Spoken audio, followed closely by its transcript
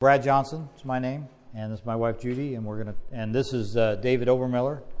Brad Johnson is my name, and this is my wife Judy, and this is David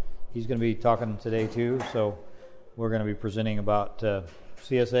Obermiller. He's going to be talking today too. So we're going to be presenting about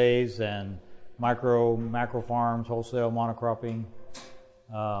CSAs and macro farms, wholesale monocropping.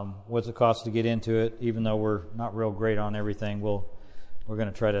 What's it cost to get into it? Even though we're not real great on everything, we're going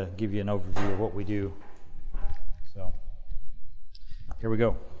to try to give you an overview of what we do. So here we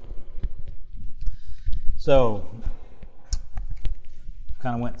go. So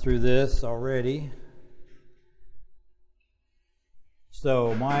kind of went through this already.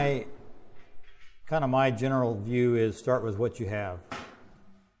 So my general view is start with what you have.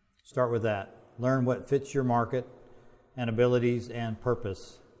 Start with that. Learn what fits your market and abilities and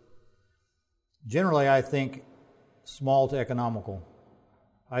purpose. Generally, I think small to economical.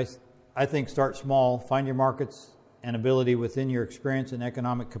 I think start small, find your markets and ability within your experience and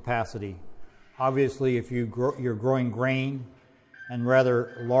economic capacity. Obviously, if you're growing grain and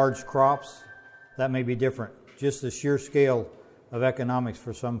rather large crops, that may be different. Just the sheer scale of economics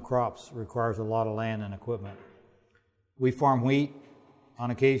for some crops requires a lot of land and equipment. We farm wheat on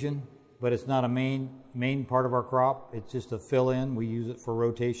occasion, but it's not a main part of our crop. It's just a fill-in. We use it for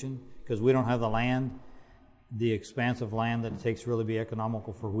rotation because we don't have the land, the expansive land that it takes to really be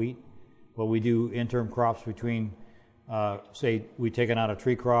economical for wheat. But we do interim crops between, say we taken out a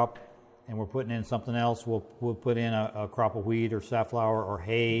tree crop and we're putting in something else. We'll put in a crop of wheat or safflower or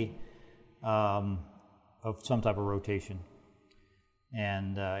hay of some type of rotation.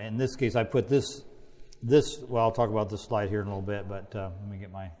 And in this case, I put this. Well, I'll talk about this slide here in a little bit, but let me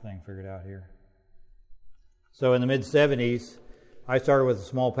get my thing figured out here. So in the mid-'70s, I started with a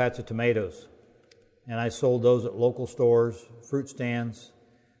small patch of tomatoes, and I sold those at local stores, fruit stands,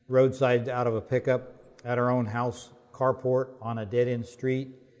 roadside out of a pickup, at our own house carport on a dead-end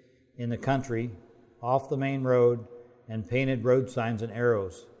street in the country, off the main road, and painted road signs and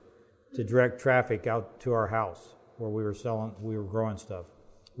arrows to direct traffic out to our house where we were growing stuff.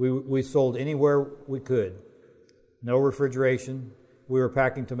 We sold anywhere we could. No refrigeration. We were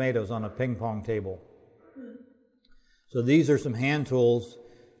packing tomatoes on a ping pong table. So these are some hand tools.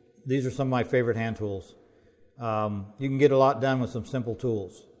 These are some of my favorite hand tools. You can get a lot done with some simple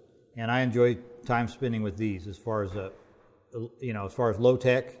tools, and I enjoy time spending with these as far as low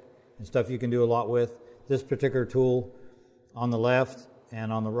tech and stuff you can do a lot with. This particular tool on the left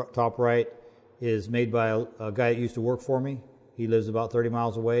and on the top right is made by a guy that used to work for me. He lives about 30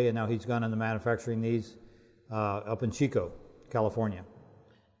 miles away, and now he's gone into manufacturing these up in Chico, California.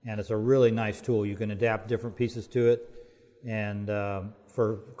 And it's a really nice tool. You can adapt different pieces to it, and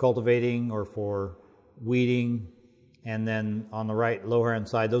for cultivating or for weeding. And then on the right, lower hand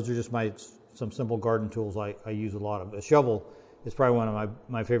side, those are just some simple garden tools I use a lot of. A shovel is probably one of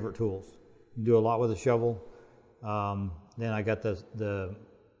my favorite tools. You can do a lot with a shovel. Then I got the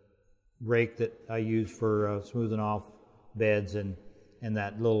rake that I use for smoothing off beds, and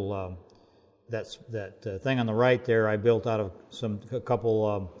that little that thing on the right there I built out of a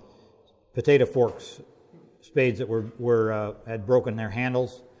couple potato forks, spades that had broken their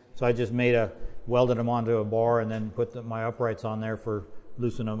handles. So I just welded them onto a bar and then put my uprights on there for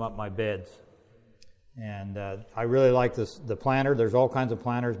loosening them up my beds. And I really like the planter. There's all kinds of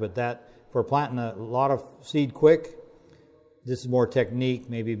planters, but that for planting a lot of seed quick, this is more technique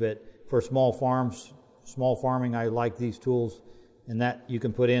maybe, but for small farming, I like these tools, and that you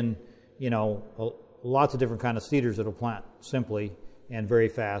can put in, lots of different kind of seeders that'll plant simply and very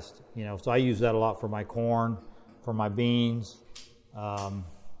fast. So I use that a lot for my corn, for my beans,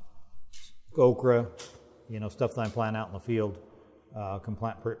 okra, stuff that I'm planting out in the field, can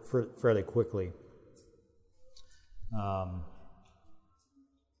plant fairly quickly.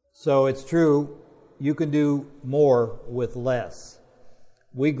 So it's true, you can do more with less.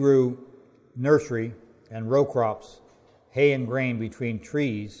 We grew nursery and row crops, hay and grain between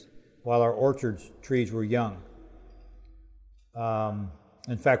trees while our orchard trees were young.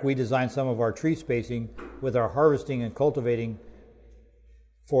 In fact, we designed some of our tree spacing with our harvesting and cultivating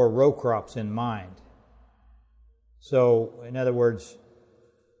for row crops in mind. So, in other words,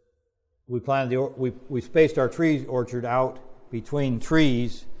 we spaced our tree orchard out between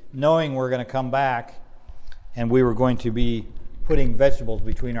trees, knowing we're going to come back and we were going to be putting vegetables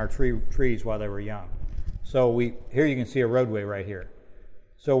between our trees while they were young. So here you can see a roadway right here.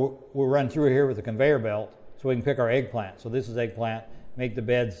 So we'll run through here with a conveyor belt so we can pick our eggplant. So this is eggplant, make the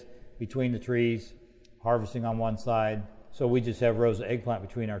beds between the trees, harvesting on one side. So we just have rows of eggplant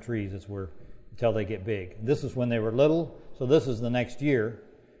between our trees until they get big. This is when they were little, so this is the next year.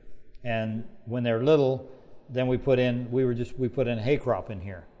 And when they're little, then we put in a hay crop in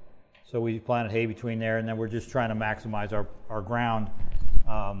here. So we planted hay between there, and then we're just trying to maximize our ground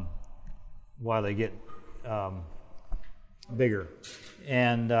while they get bigger.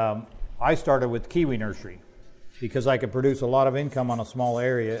 And I started with kiwi nursery because I could produce a lot of income on a small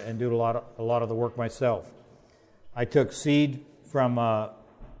area and do a lot of the work myself. I took seed from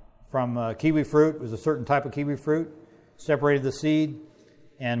kiwi fruit. It was a certain type of kiwi fruit. Separated the seed,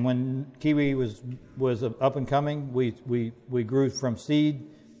 and when kiwi was up and coming, we grew from seed.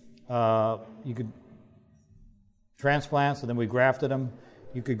 You could transplants, and then we grafted them.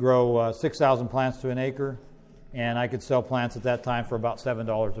 You could grow 6,000 plants to an acre, and I could sell plants at that time for about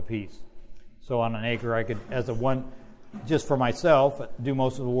 $7 a piece. So on an acre, I could, as a one, just for myself, do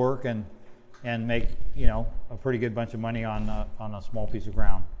most of the work and make a pretty good bunch of money on a small piece of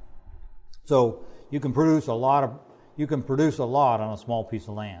ground. So you can produce a lot on a small piece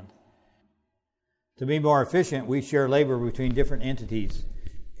of land. To be more efficient, we share labor between different entities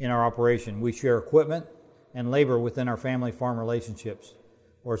in our operation. We share equipment and labor within our family farm relationships,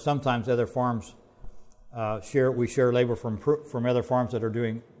 or sometimes other farms we share labor from other farms that are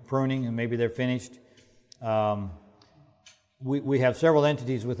doing pruning and maybe they're finished. We have several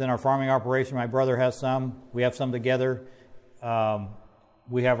entities within our farming operation. My brother has some. We have some together.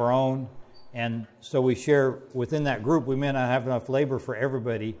 We have our own. And so we share within that group. We may not have enough labor for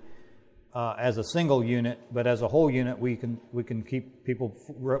everybody as a single unit, but as a whole unit, we can keep people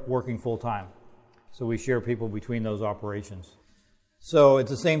working full time. So we share people between those operations. So it's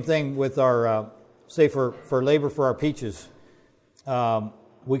the same thing with our, say for labor for our peaches.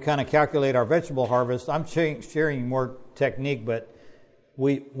 We kind of calculate our vegetable harvest. I'm sharing more technique, but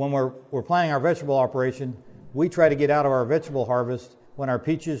when we're planning our vegetable operation, we try to get out of our vegetable harvest when our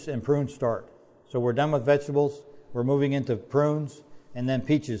peaches and prunes start. So we're done with vegetables, we're moving into prunes, and then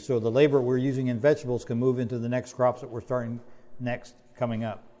peaches. So the labor we're using in vegetables can move into the next crops that we're starting next coming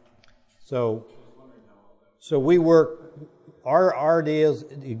up. So we work, our idea is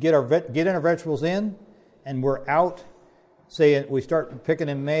to get in our vegetables in, and we're out, say we start picking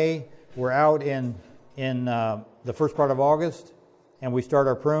in May, we're out in the first part of August, and we start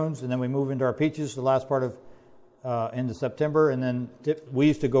our prunes, and then we move into our peaches the last part of into September, and then we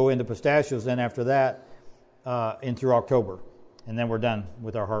used to go into pistachios then after that in through October, and then we're done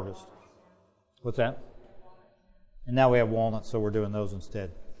with our harvest. What's that? And now we have walnuts, so we're doing those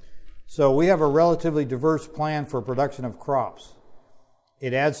instead. So we have a relatively diverse plan for production of crops.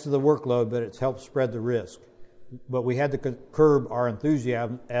 It adds to the workload, but it helps spread the risk. But we had to curb our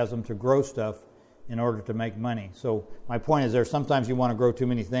enthusiasm to grow stuff in order to make money. So my point is sometimes you want to grow too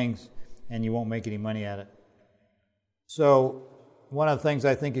many things and you won't make any money at it. So one of the things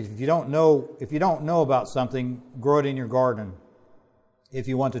I think is if you don't know about something, grow it in your garden if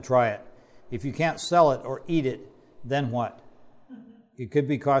you want to try it. If you can't sell it or eat it, then what? It could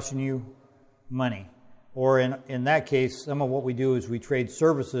be costing you money. Or in that case, some of what we do is we trade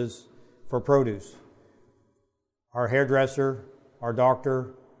services for produce. Our hairdresser, our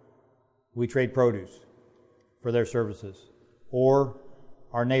doctor, we trade produce for their services. Or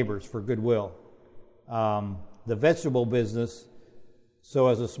our neighbors for goodwill. The vegetable business, so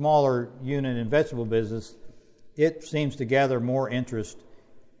as a smaller unit in vegetable business, it seems to gather more interest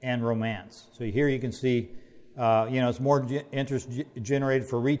and romance. So here you can see, it's more interest generated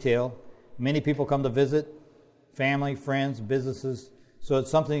for retail. Many people come to visit, family, friends, businesses. So it's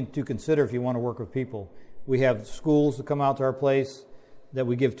something to consider if you want to work with people. We have schools that come out to our place that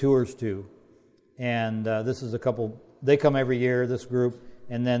we give tours to. And this is a couple, they come every year, this group.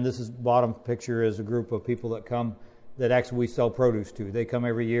 And then this bottom picture is a group of people that come that actually we sell produce to. They come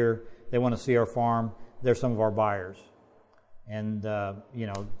every year. They want to see our farm. They're some of our buyers. And,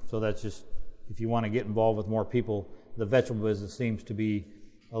 so that's just, if you want to get involved with more people, the vegetable business seems to be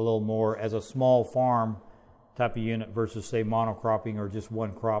a little more as a small farm type of unit versus, say, monocropping or just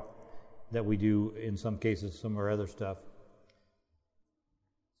one crop that we do in some cases, some of our other stuff.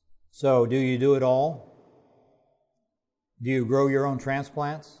 So do you do it all? Do you grow your own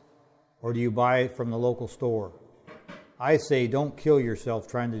transplants, or do you buy from the local store? I say don't kill yourself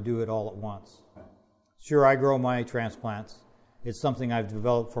trying to do it all at once. Sure, I grow my transplants. It's something I've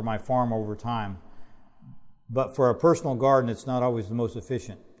developed for my farm over time. But for a personal garden, it's not always the most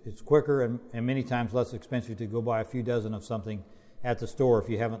efficient. It's quicker and many times less expensive to go buy a few dozen of something at the store if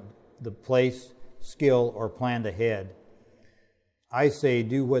you haven't the place, skill, or planned ahead. I say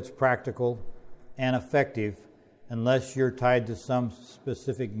do what's practical and effective unless you're tied to some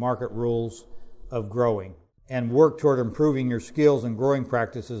specific market rules of growing, and work toward improving your skills and growing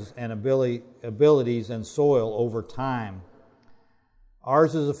practices and abilities and soil over time.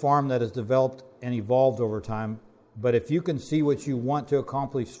 Ours is a farm that has developed and evolved over time, but if you can see what you want to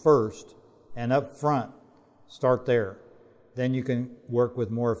accomplish first and up front, start there. then you can work with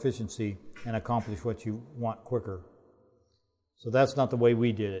more efficiency and accomplish what you want quicker. So that's not the way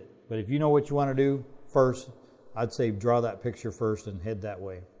we did it. But if you know what you want to do first, I'd say draw that picture first and head that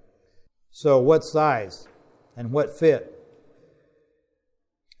way. So what size and what fit?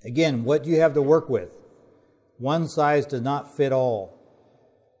 Again, what do you have to work with? One size does not fit all.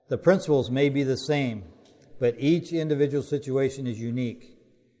 The principles may be the same, but each individual situation is unique.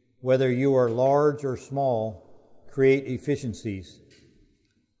 Whether you are large or small, create efficiencies.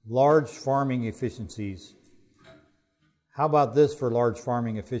 Large farming efficiencies. How about this for large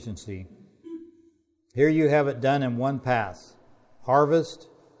farming efficiency? Here you have it done in one pass. Harvest,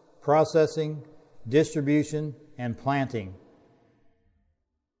 processing, distribution, and planting.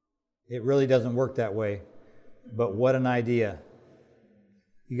 It really doesn't work that way, but what an idea.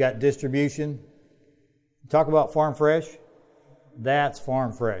 You got distribution. Talk about farm fresh. That's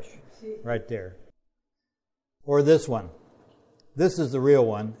farm fresh right there. Or this one. This is the real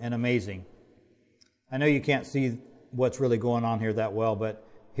one and amazing. I know you can't see what's really going on here that well, but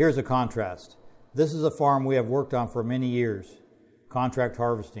here's a contrast. This is a farm we have worked on for many years, contract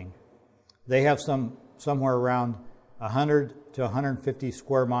harvesting. They have somewhere around 100 to 150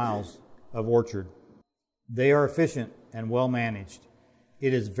 square miles of orchard. They are efficient and well managed.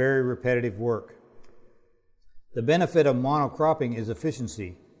 It is very repetitive work. The benefit of monocropping is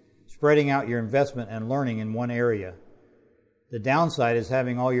efficiency, spreading out your investment and learning in one area. The downside is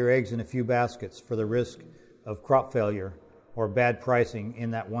having all your eggs in a few baskets for the risk of crop failure or bad pricing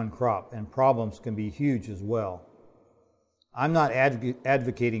in that one crop, and problems can be huge as well. I'm not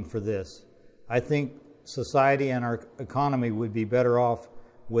advocating for this. I think society and our economy would be better off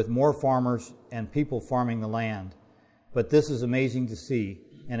with more farmers and people farming the land. But this is amazing to see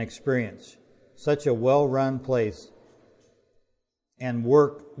and experience. Such a well-run place and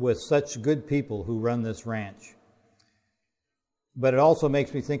work with such good people who run this ranch. But it also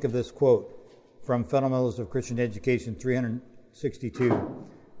makes me think of this quote from Fundamentals of Christian Education 362.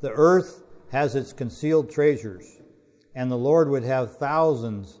 The earth has its concealed treasures, and the Lord would have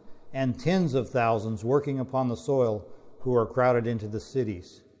thousands and tens of thousands working upon the soil who are crowded into the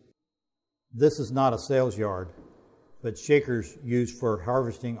cities. This is not a sales yard, but shakers used for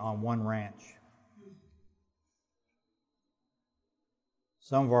harvesting on one ranch.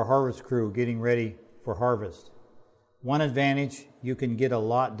 Some of our harvest crew getting ready for harvest. One advantage, you can get a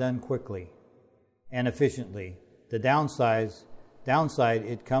lot done quickly and efficiently. The downside,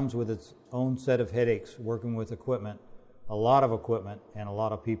 it comes with its own set of headaches working with equipment, a lot of equipment, and a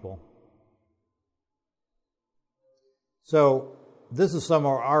lot of people. So this is some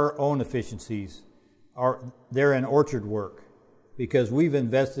of our own efficiencies. They're in orchard work because we've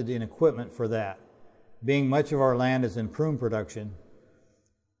invested in equipment for that. Being much of our land is in prune production,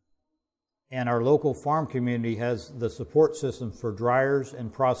 and our local farm community has the support system for dryers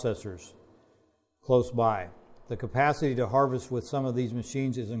and processors close by. The capacity to harvest with some of these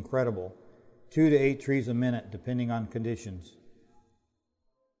machines is incredible, 2 to 8 trees a minute depending on conditions.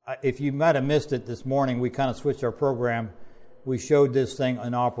 If you might have missed it this morning, we kind of switched our program. We showed this thing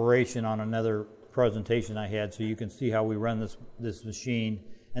in operation on another presentation I had, so you can see how we run this machine.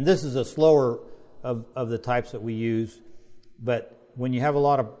 And this is a slower of the types that we use, but when you have a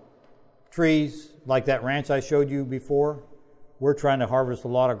lot of trees like that ranch I showed you before, we're trying to harvest a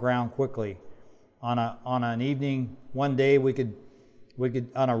lot of ground quickly. On an evening, one day we could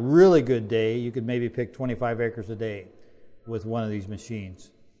on a really good day you could maybe pick 25 acres a day with one of these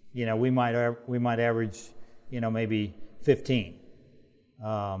machines. You know, we might average maybe 15,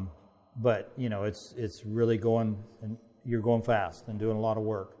 but it's really going, and you're going fast and doing a lot of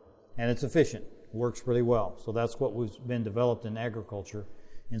work, and it's efficient. Works really well. So that's what was been developed in agriculture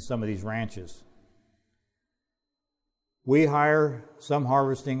in some of these ranches. We hire some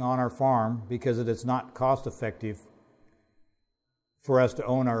harvesting on our farm because it is not cost effective for us to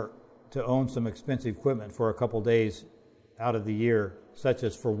own some expensive equipment for a couple days out of the year, such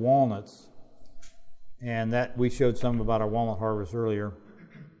as for walnuts. And that we showed some about our walnut harvest earlier.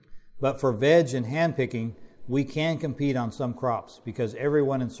 But for veg and hand picking, we can compete on some crops because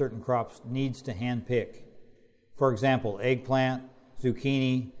everyone in certain crops needs to hand pick. For example, eggplant,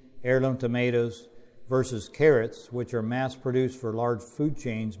 zucchini, heirloom tomatoes versus carrots, which are mass produced for large food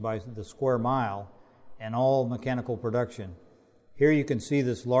chains by the square mile and all mechanical production. Here you can see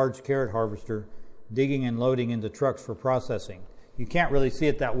this large carrot harvester digging and loading into trucks for processing. You can't really see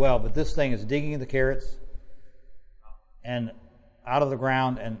it that well, but this thing is digging the carrots and out of the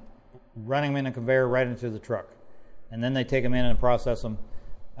ground and running them in a conveyor right into the truck. And then they take them in and process them.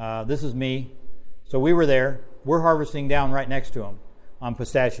 This is me. So we were there. We're harvesting down right next to them on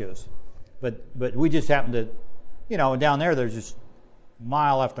pistachios. But we just happened to down there there's just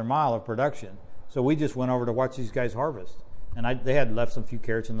mile after mile of production. So we just went over to watch these guys harvest. And they had left some few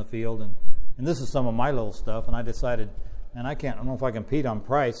carrots in the field, and this is some of my little stuff, and I decided, man, I don't know if I can compete on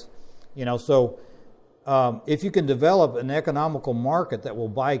price. So if you can develop an economical market that will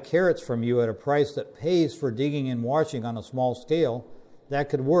buy carrots from you at a price that pays for digging and washing on a small scale, that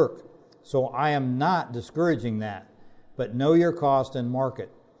could work. So I am not discouraging that, but know your cost and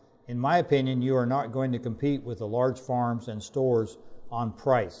market. In my opinion, you are not going to compete with the large farms and stores on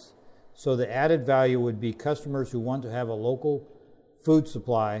price. So the added value would be customers who want to have a local food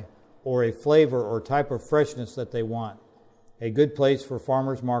supply or a flavor or type of freshness that they want. A good place for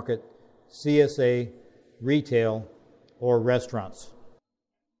farmers market, CSA, retail, or restaurants.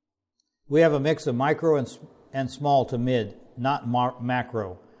 We have a mix of micro and small to mid, not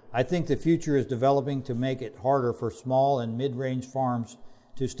macro. I think the future is developing to make it harder for small and mid-range farms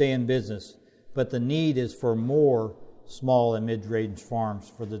to stay in business, but the need is for more small and mid-range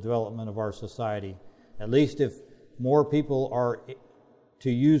farms for the development of our society. At least if more people are to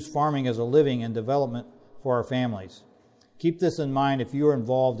use farming as a living and development for our families. Keep this in mind if you are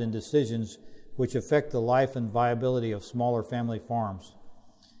involved in decisions which affect the life and viability of smaller family farms.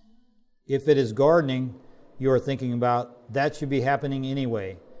 If it is gardening you are thinking about, that should be happening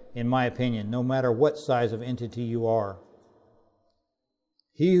anyway, in my opinion, no matter what size of entity you are.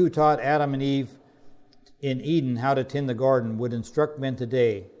 He who taught Adam and Eve in Eden how to tend the garden would instruct men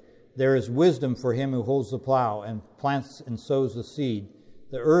today. There is wisdom for him who holds the plow and plants and sows the seed.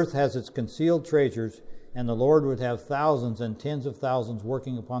 The earth has its concealed treasures, and the Lord would have thousands and tens of thousands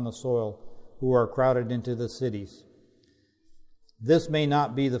working upon the soil who are crowded into the cities. This may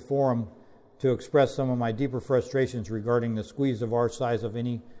not be the forum to express some of my deeper frustrations regarding the squeeze of our size of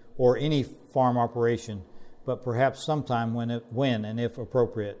any farm operation, but perhaps sometime when and if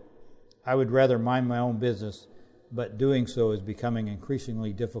appropriate. I would rather mind my own business, but doing so is becoming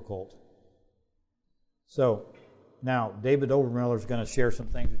increasingly difficult. So, now David Obermiller is going to share some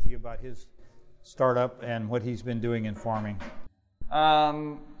things with you about his startup and what he's been doing in farming.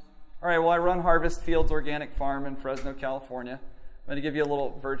 All right, well, I run Harvest Fields Organic Farm in Fresno, California. I'm going to give you a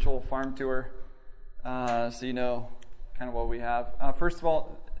little virtual farm tour so you know kind of what we have. First of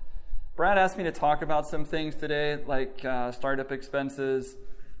all, Brad asked me to talk about some things today, like startup expenses.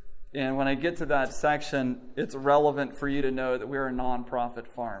 And when I get to that section, it's relevant for you to know that we're a nonprofit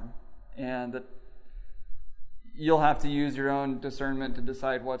farm and that you'll have to use your own discernment to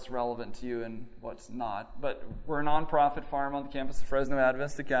decide what's relevant to you and what's not. But we're a nonprofit farm on the campus of Fresno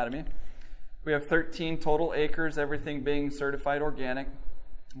Adventist Academy. We have 13 total acres, everything being certified organic.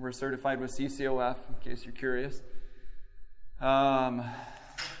 We're certified with CCOF, in case you're curious. We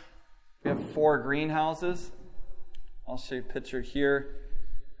have 4 greenhouses. I'll show you a picture here.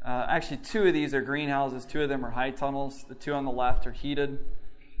 Actually, 2 of these are greenhouses. 2 of them are high tunnels. The 2 on the left are heated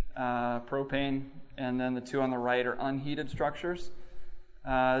propane, and then the 2 on the right are unheated structures.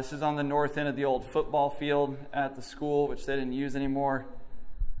 This is on the north end of the old football field at the school, which they didn't use anymore.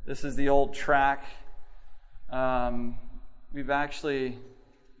 This is the old track. We've actually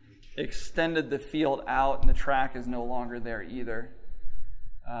extended the field out, and the track is no longer there either.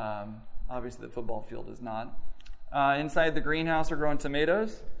 Obviously, the football field is not. Inside the greenhouse are growing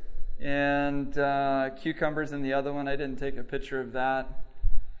tomatoes and cucumbers in the other one. I didn't take a picture of that.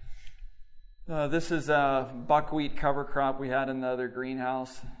 This is a buckwheat cover crop we had in the other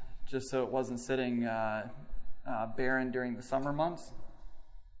greenhouse, just so it wasn't sitting barren during the summer months.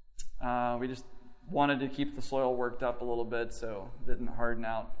 We just wanted to keep the soil worked up a little bit so it didn't harden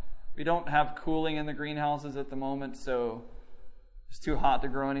out. We don't have cooling in the greenhouses at the moment, so it's too hot to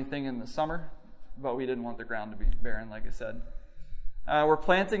grow anything in the summer, but we didn't want the ground to be barren, like I said. We're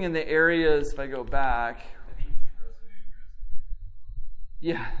planting in the areas, if I go back.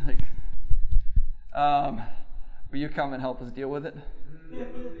 Yeah, will you come and help us deal with it?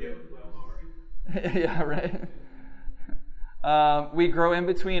 Yeah, right. We grow in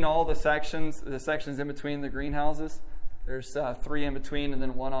between all the sections in between the greenhouses. There's 3 in between and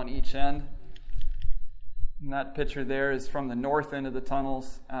then 1 on each end. And that picture there is from the north end of the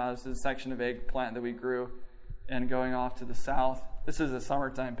tunnels. This is a section of eggplant that we grew, and going off to the south. This is a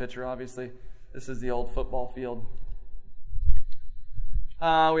summertime picture, obviously. This is the old football field.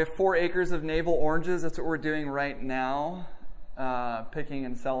 We have 4 acres of navel oranges. That's what we're doing right now, picking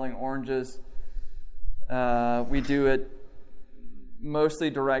and selling oranges. We do it mostly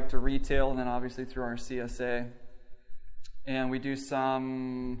direct to retail and then obviously through our CSA. And we do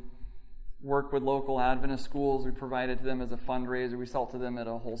some work with local Adventist schools. We provide it to them as a fundraiser. We sell it to them at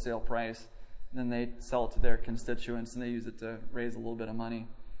a wholesale price. And then they sell it to their constituents and they use it to raise a little bit of money.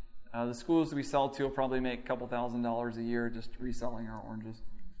 The schools we sell to will probably make a couple $1,000s a year just reselling our oranges.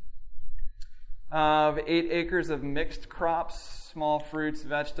 8 acres of mixed crops, small fruits,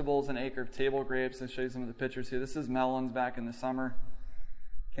 vegetables, an acre of table grapes. I'll show you some of the pictures here. This is melons back in the summer,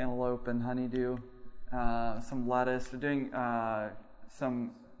 cantaloupe and honeydew, some lettuce. We're doing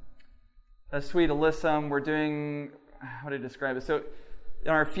some sweet alyssum. We're doing, how do I describe it? So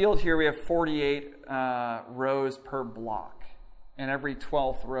in our field here, we have 48 rows per block, and every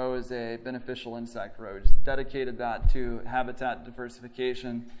 12th row is a beneficial insect row. Just dedicated that to habitat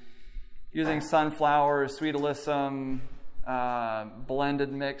diversification. Using sunflowers, sweet alyssum,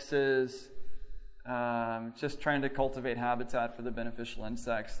 blended mixes, just trying to cultivate habitat for the beneficial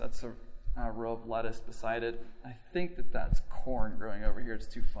insects. That's a row of lettuce beside it. I think that's corn growing over here. It's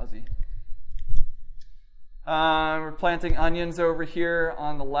too fuzzy. We're planting onions over here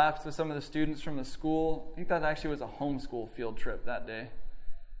on the left with some of the students from the school. I think that actually was a homeschool field trip that day.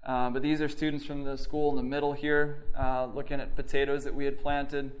 But these are students from the school in the middle here, looking at potatoes that we had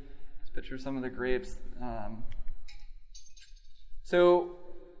planted. Picture some of the grapes. So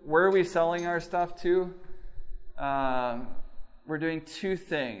where are we selling our stuff to? We're doing 2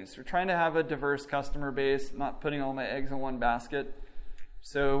 things. We're trying to have a diverse customer base, not putting all my eggs in one basket.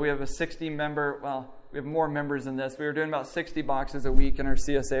 So we have a 60-member, well, we have more members than this. We were doing about 60 boxes a week in our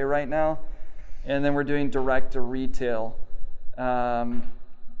CSA right now. And then we're doing direct to retail. The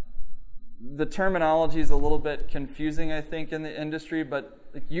terminology is a little bit confusing, I think, in the industry, but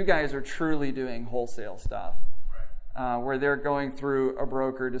you guys are truly doing wholesale stuff, where they're going through a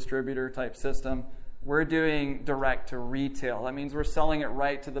broker distributor type system. We're doing direct to retail. That means we're selling it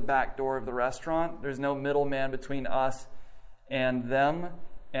right to the back door of the restaurant. There's no middleman between us and them,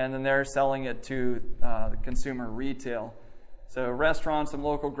 and then they're selling it to the consumer retail. So restaurants and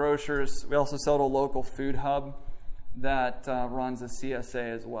local grocers. We also sell to a local food hub that runs a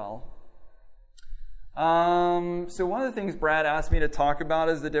CSA as well. So one of the things Brad asked me to talk about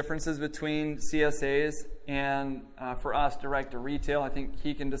is the differences between CSAs and, for us, direct to retail. I think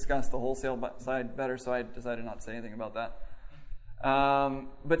he can discuss the wholesale side better, so I decided not to say anything about that.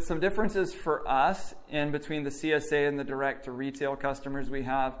 But some differences for us in between the CSA and the direct to retail customers we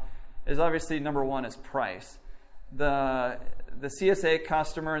have is obviously, number one, is price. The CSA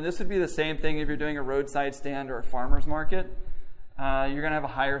customer, and this would be the same thing if you're doing a roadside stand or a farmer's market, you're going to have a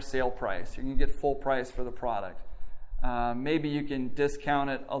higher sale price. You're going to get full price for the product. Maybe you can discount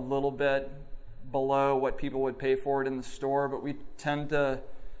it a little bit below what people would pay for it in the store, but we tend to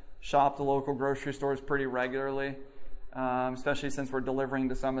shop the local grocery stores pretty regularly, especially since we're delivering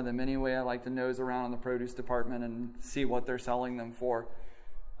to some of them anyway. I like to nose around in the produce department and see what they're selling them for.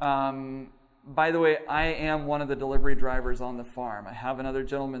 By the way, I am one of the delivery drivers on the farm. I have another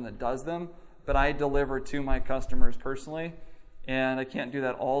gentleman that does them, but I deliver to my customers personally. And I can't do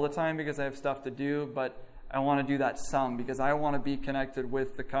that all the time because I have stuff to do, but I want to do that some because I want to be connected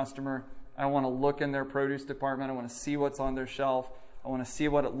with the customer. I want to look in their produce department. I want to see what's on their shelf. I want to see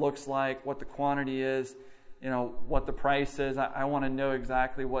what it looks like, what the quantity is, what the price is. I want to know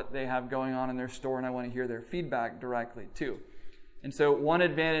exactly what they have going on in their store, and I want to hear their feedback directly too. And so one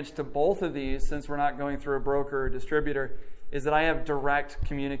advantage to both of these, since we're not going through a broker or distributor, is that I have direct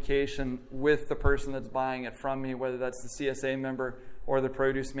communication with the person that's buying it from me, whether that's the CSA member or the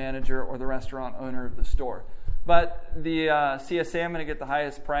produce manager or the restaurant owner of the store. But the CSA, I'm going to get the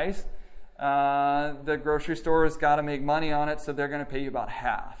highest price. The grocery store has got to make money on it, so they're going to pay you about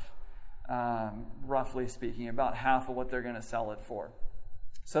half, roughly speaking, about half of what they're going to sell it for.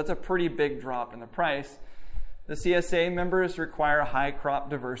 So it's a pretty big drop in the price. The CSA members require high crop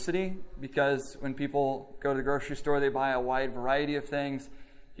diversity because when people go to the grocery store, they buy a wide variety of things.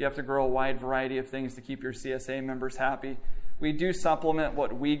 You have to grow a wide variety of things to keep your CSA members happy. We do supplement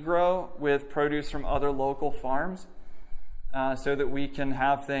what we grow with produce from other local farms so that we can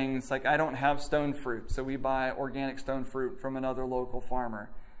have things like, I don't have stone fruit, so we buy organic stone fruit from another local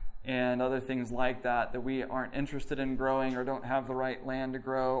farmer and other things like that we aren't interested in growing or don't have the right land to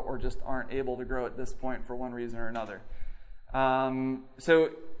grow or just aren't able to grow at this point for one reason or another. So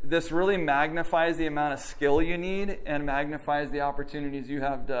this really magnifies the amount of skill you need and magnifies the opportunities you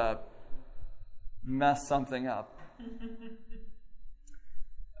have to mess something up.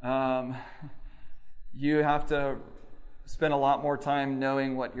 You have to spend a lot more time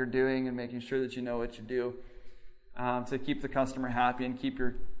knowing what you're doing and making sure that you know what you do to keep the customer happy and keep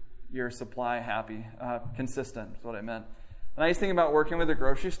your supply happy, consistent is what I meant. The nice thing about working with a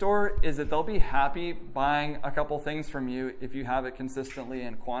grocery store is that they'll be happy buying a couple things from you if you have it consistently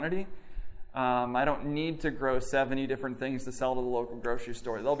in quantity. I don't need to grow 70 different things to sell to the local grocery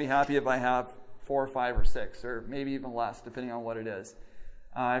store. They'll be happy if I have 4 or 5 or 6 or maybe even less depending on what it is.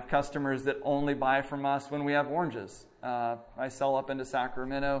 I have customers that only buy from us when we have oranges. I sell up into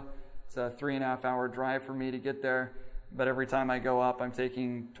Sacramento. It's a 3.5-hour drive for me to get there. But every time I go up, I'm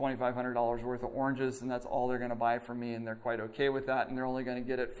taking $2,500 worth of oranges, and that's all they're going to buy from me, and they're quite okay with that, and they're only going to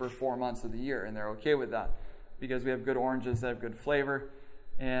get it for 4 months of the year, and they're okay with that because we have good oranges that have good flavor,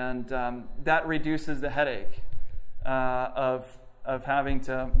 and that reduces the headache of having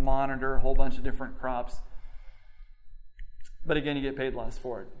to monitor a whole bunch of different crops. But again, you get paid less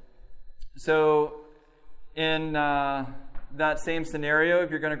for it. So in that same scenario, if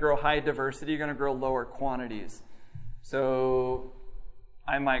you're going to grow high diversity, you're going to grow lower quantities. So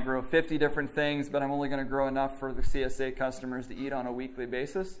I might grow 50 different things, but I'm only going to grow enough for the CSA customers to eat on a weekly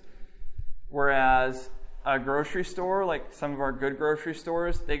basis. Whereas a grocery store, like some of our good grocery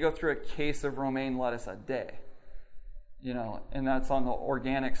stores, they go through a case of romaine lettuce a day. And that's on the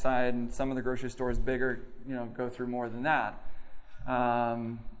organic side, and some of the grocery stores bigger, go through more than that.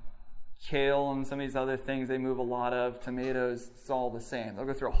 Kale and some of these other things, they move a lot of. Tomatoes, it's all the same. They'll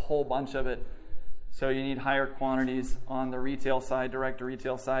go through a whole bunch of it. So you need higher quantities on the retail side, direct to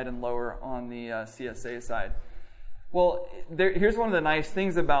retail side, and lower on the CSA side. Well, here's one of the nice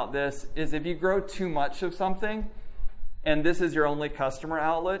things about this is if you grow too much of something, and this is your only customer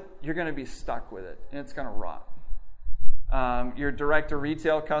outlet, you're going to be stuck with it, and it's going to rot. Your direct to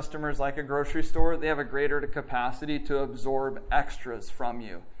retail customers, like a grocery store, they have a greater capacity to absorb extras from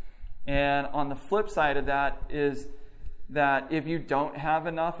you. And on the flip side of that is that if you don't have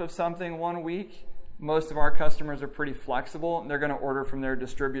enough of something one week, most of our customers are pretty flexible, and they're going to order from their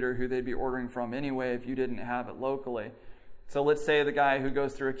distributor who they'd be ordering from anyway if you didn't have it locally. So let's say the guy who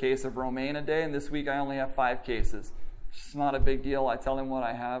goes through a case of romaine a day, and this week I only have 5 cases. It's not a big deal. I tell him what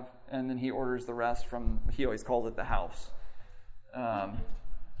I have, and then he orders the rest from, he always calls it the house. Kind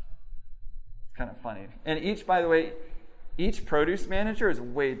of funny. And by the way, each produce manager is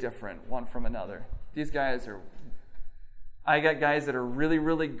way different one from another. I got guys that are really,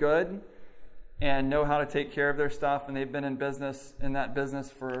 really good and know how to take care of their stuff, and they've been in that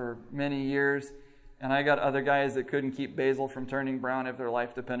business for many years. And I got other guys that couldn't keep basil from turning brown if their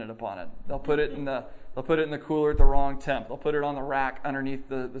life depended upon it. They'll put it in the cooler at the wrong temp. They'll put it on the rack underneath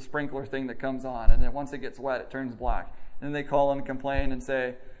the sprinkler thing that comes on, and then once it gets wet, it turns black. And then they call and complain and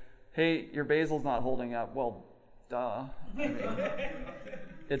say, "Hey, your basil's not holding up." Well, duh.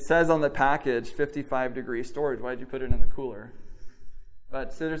 It says on the package 55-degree storage. Why'd you put it in the cooler?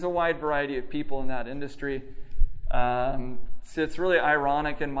 But so there's a wide variety of people in that industry. So it's really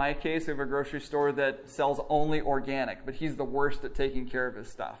ironic in my case. We have a grocery store that sells only organic, but he's the worst at taking care of his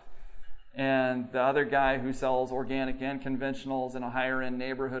stuff. And the other guy who sells organic and conventionals in a higher-end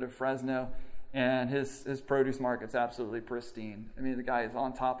neighborhood of Fresno, and his produce market's absolutely pristine. I mean, the guy is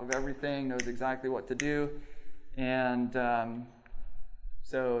on top of everything, knows exactly what to do, and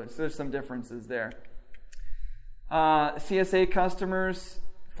so there's some differences there. CSA customers,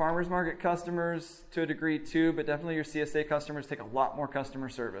 farmers market customers to a degree too, but definitely your CSA customers take a lot more customer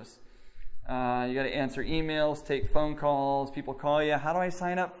service. You got to answer emails, take phone calls. People call you. How do I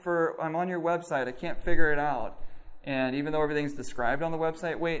sign up I'm on your website. I can't figure it out. And even though everything's described on the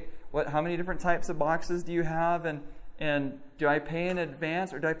website, wait, how many different types of boxes do you have? And do I pay in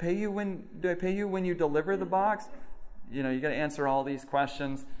advance, or do I pay you when you deliver the box? You got to answer all these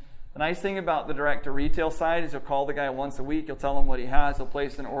questions. The nice thing about the direct-to-retail side is you'll call the guy once a week, you'll tell him what he has, he'll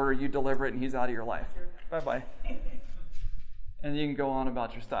place an order, you deliver it, and he's out of your life. Bye-bye. And you can go on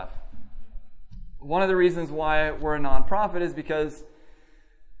about your stuff. One of the reasons why we're a nonprofit is because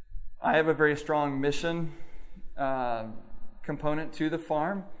I have a very strong mission component to the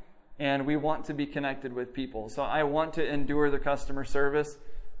farm, and we want to be connected with people. So I want to endure the customer service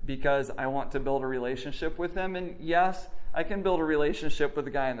because I want to build a relationship with them. And yes, I can build a relationship with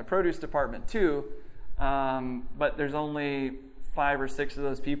the guy in the produce department too, but there's only 5 or 6 of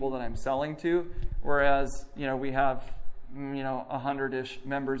those people that I'm selling to, whereas we have 100-ish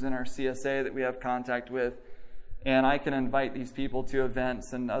members in our CSA that we have contact with, and I can invite these people to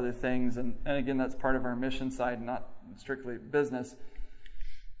events and other things, and again, that's part of our mission side, not strictly business.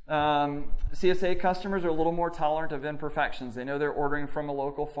 CSA customers are a little more tolerant of imperfections. They know they're ordering from a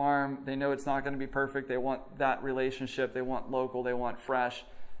local farm. They know it's not going to be perfect. They want that relationship. They want local. They want fresh.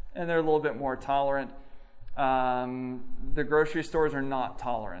 And they're a little bit more tolerant. The grocery stores are not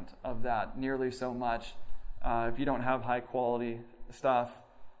tolerant of that nearly so much. If you don't have high quality stuff,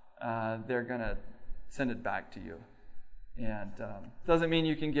 they're going to send it back to you. And doesn't mean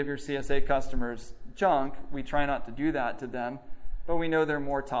you can give your CSA customers junk. We try not to do that to them. But we know they're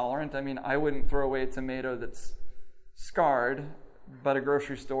more tolerant. I mean, I wouldn't throw away a tomato that's scarred, but a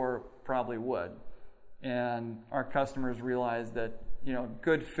grocery store probably would. And our customers realize that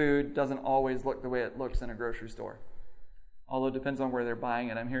good food doesn't always look the way it looks in a grocery store. Although it depends on where they're buying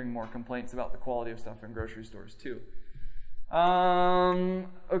it. I'm hearing more complaints about the quality of stuff in grocery stores too.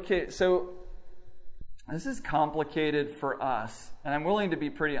 Okay, so this is complicated for us, and I'm willing to be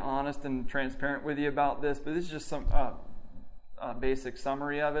pretty honest and transparent with you about this, but this is just some basic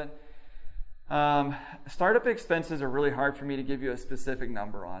summary of it. Startup expenses are really hard for me to give you a specific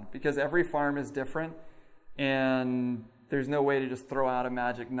number on because every farm is different, and there's no way to just throw out a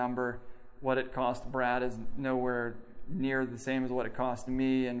magic number. What it cost Brad is nowhere near the same as what it cost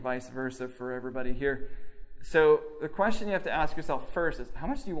me, and vice versa for everybody here. So the question you have to ask yourself first is, how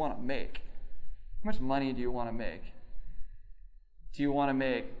much do you want to make? How much money do you want to make? Do you want to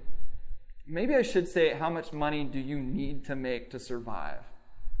make, maybe I should say, how much money do you need to make to survive?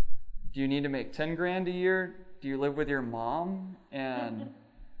 Do you need to make 10 grand a year? Do you live with your mom and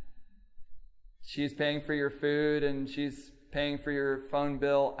she's paying for your food and she's paying for your phone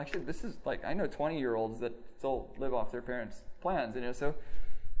bill? Actually, this is like, I know 20-year-olds that still live off their parents' plans, so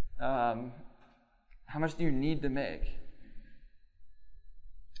how much do you need to make?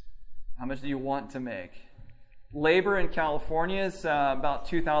 How much do you want to make? Labor in California is about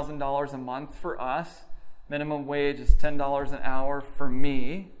 $2,000 a month for us. Minimum wage is $10 an hour for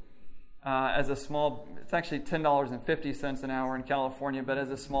me. It's actually $10.50 an hour in California, but as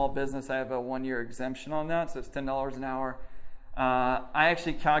a small business, I have a 1-year exemption on that, so it's $10 an hour. I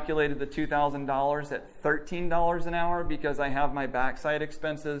actually calculated the $2,000 at $13 an hour because I have my backside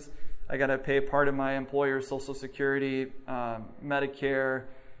expenses. I got to pay part of my employer's Social Security, Medicare,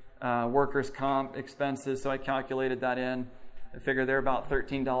 workers' comp expenses, so I calculated that in. I figure they're about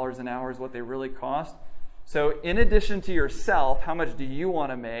 $13 an hour is what they really cost. So in addition to yourself, how much do you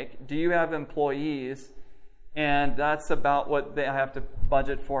want to make? Do you have employees? And that's about what I have to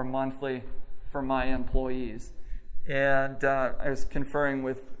budget for monthly for my employees. And I was conferring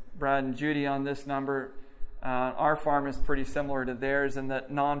with Brad and Judy on this number. Our farm is pretty similar to theirs in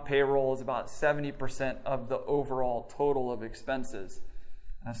that non-payroll is about 70% of the overall total of expenses.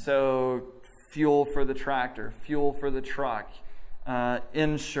 So fuel for the tractor, fuel for the truck,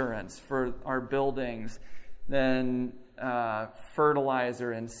 insurance for our buildings, then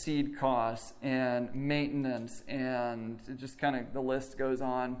fertilizer and seed costs and maintenance, and it just kind of, the list goes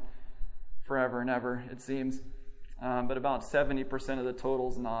on forever and ever, it seems. But about 70% of the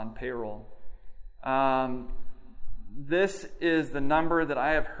total is non-payroll. This is the number that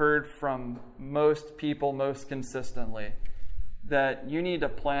I have heard from most people most consistently, that you need to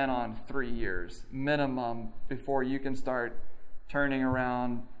plan on 3 years minimum before you can start turning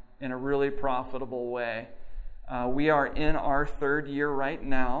around in a really profitable way. We are in our 3rd year right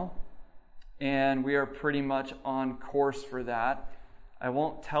now, and we are pretty much on course for that. I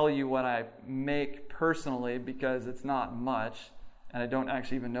won't tell you what I make personally because it's not much, and I don't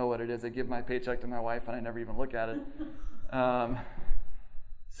actually even know what it is. I give my paycheck to my wife, and I never even look at it.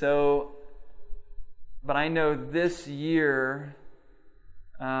 But I know this year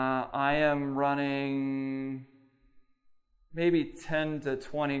I am running maybe 10 to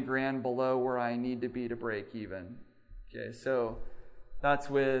 20 grand below where I need to be to break even. Okay, so that's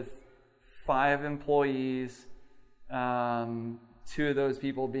with 5 employees, 2 of those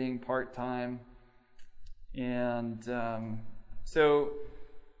people being part-time. And so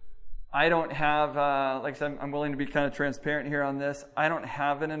I don't have, like I said, I'm willing to be kind of transparent here on this. I don't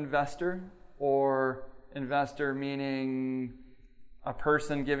have an investor, or investor meaning a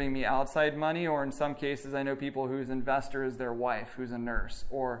person giving me outside money, or in some cases I know people whose investor is their wife who's a nurse,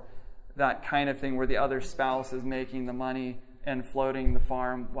 or that kind of thing where the other spouse is making the money and floating the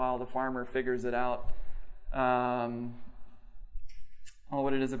farm while the farmer figures it out. I don't know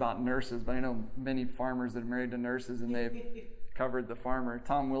what it is about nurses, but I know many farmers that are married to nurses and they've covered the farmer.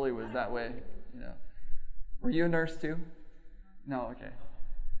 Tom Willie was that way. Were you a nurse too? No, okay.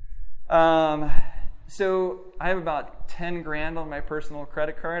 So I have about 10 grand on my personal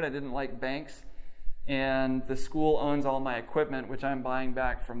credit card. I didn't like banks, and the school owns all my equipment, which I'm buying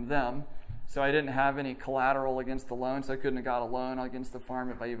back from them. So I didn't have any collateral against the loan, so I couldn't have got a loan against the farm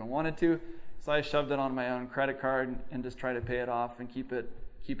if I even wanted to. So I shoved it on my own credit card and just try to pay it off and keep it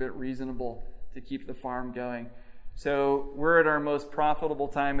reasonable to keep the farm going. So we're at our most profitable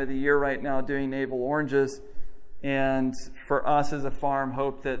time of the year right now doing navel oranges. And for us as a farm,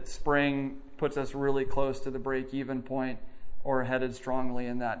 hope that spring puts us really close to the break-even point or headed strongly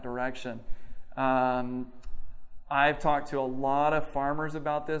in that direction. I've talked to a lot of farmers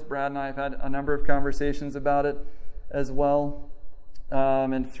about this. Brad and I have had a number of conversations about it as well.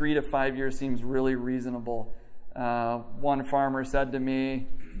 And 3 to 5 years seems really reasonable. One farmer said to me,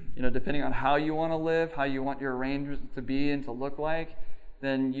 depending on how you want to live, how you want your arrangement to be and to look like,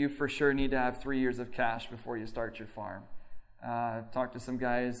 then you for sure need to have 3 years of cash before you start your farm. Talked to some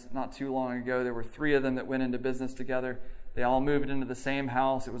guys not too long ago. There were 3 of them that went into business together. They all moved into the same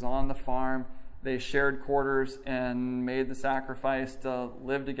house. It was on the farm. They shared quarters and made the sacrifice to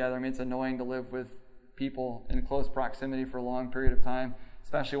live together. I mean, it's annoying to live with people in close proximity for a long period of time,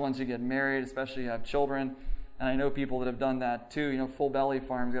 especially once you get married, especially you have children. And I know people that have done that too. Full Belly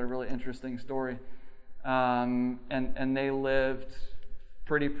Farm's got a really interesting story. And they lived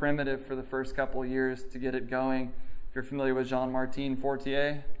pretty primitive for the first couple of years to get it going. If you're familiar with Jean-Martin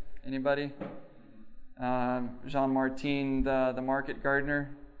Fortier, anybody? Jean-Martin, the market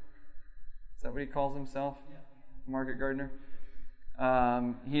gardener. Is that what he calls himself? Yeah. Market gardener.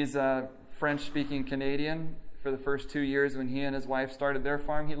 He's a French-speaking Canadian. For the first 2 years when he and his wife started their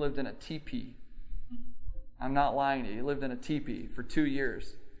farm, he lived in a teepee. I'm not lying to you. He lived in a teepee for 2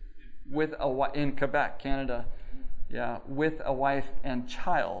 years in Quebec, Canada. Yeah, with a wife and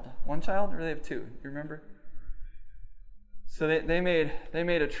child. 1 child, or they have 2? You remember? So they made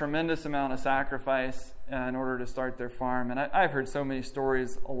a tremendous amount of sacrifice in order to start their farm. And I've heard so many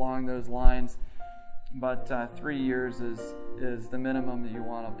stories along those lines. But 3 years is the minimum that you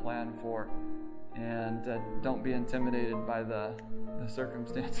want to plan for. And don't be intimidated by the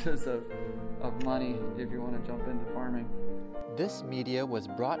circumstances of money if you want to jump into farming. This media was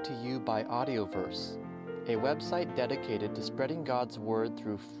brought to you by Audioverse, a website dedicated to spreading God's Word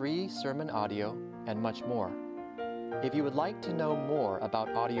through free sermon audio and much more. If you would like to know more about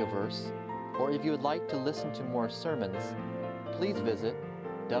Audioverse, or if you would like to listen to more sermons, please visit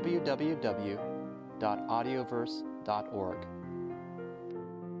www.audioverse.org.